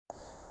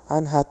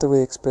Anne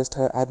Hathaway expressed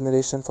her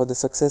admiration for the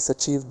success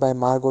achieved by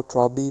Margot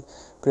Robbie,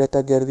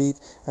 Greta Gerwig,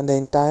 and the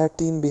entire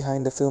team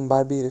behind the film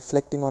Barbie.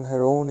 Reflecting on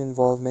her own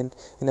involvement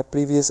in a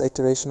previous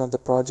iteration of the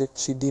project,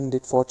 she deemed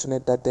it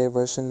fortunate that their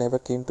version never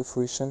came to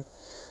fruition.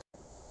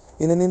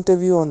 In an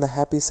interview on the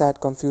Happy Sad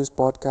Confused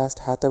podcast,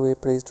 Hathaway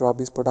praised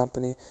Robbie's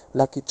company,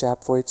 Lucky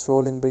Chap, for its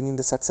role in bringing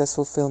the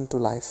successful film to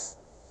life.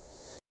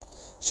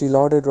 She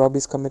lauded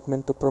Robbie's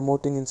commitment to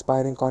promoting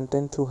inspiring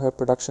content through her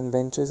production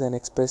ventures and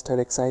expressed her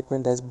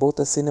excitement as both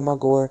a cinema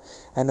goer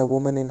and a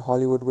woman in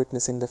Hollywood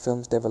witnessing the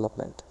film's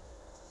development.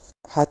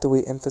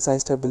 Hathaway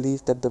emphasized her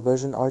belief that the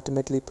version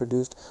ultimately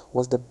produced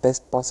was the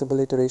best possible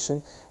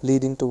iteration,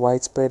 leading to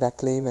widespread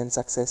acclaim and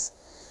success.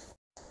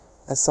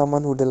 As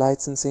someone who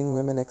delights in seeing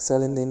women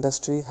excel in the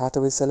industry,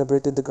 Hathaway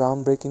celebrated the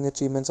groundbreaking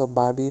achievements of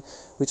Barbie,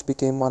 which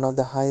became one of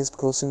the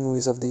highest-grossing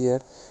movies of the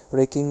year,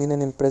 raking in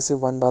an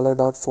impressive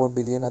 $1.4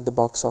 billion at the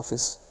box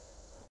office.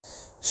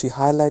 She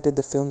highlighted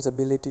the film's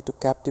ability to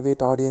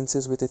captivate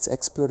audiences with its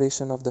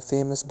exploration of the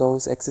famous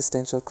doll's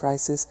existential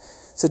crisis,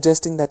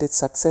 suggesting that its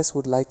success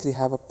would likely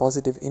have a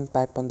positive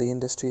impact on the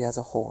industry as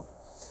a whole.